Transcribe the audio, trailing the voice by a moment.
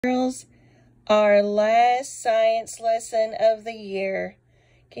Girls, our last science lesson of the year.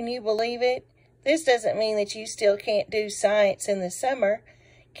 Can you believe it? This doesn't mean that you still can't do science in the summer.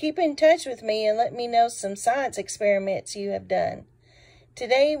 Keep in touch with me and let me know some science experiments you have done.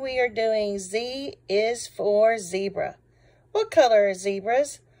 Today we are doing Z is for zebra. What color are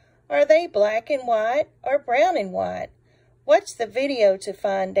zebras? Are they black and white or brown and white? Watch the video to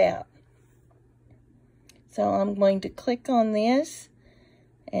find out. So I'm going to click on this.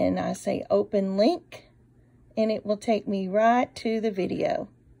 And I say open link, and it will take me right to the video.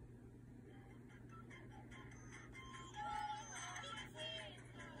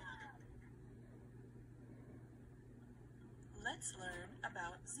 Let's learn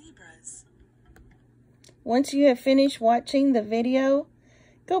about zebras. Once you have finished watching the video,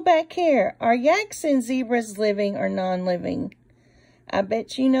 go back here. Are yaks and zebras living or non-living? I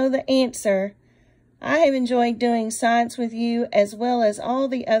bet you know the answer. I have enjoyed doing science with you as well as all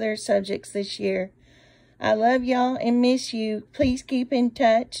the other subjects this year. I love y'all and miss you. Please keep in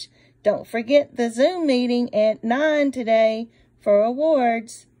touch. Don't forget the Zoom meeting at 9 today for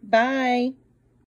awards. Bye.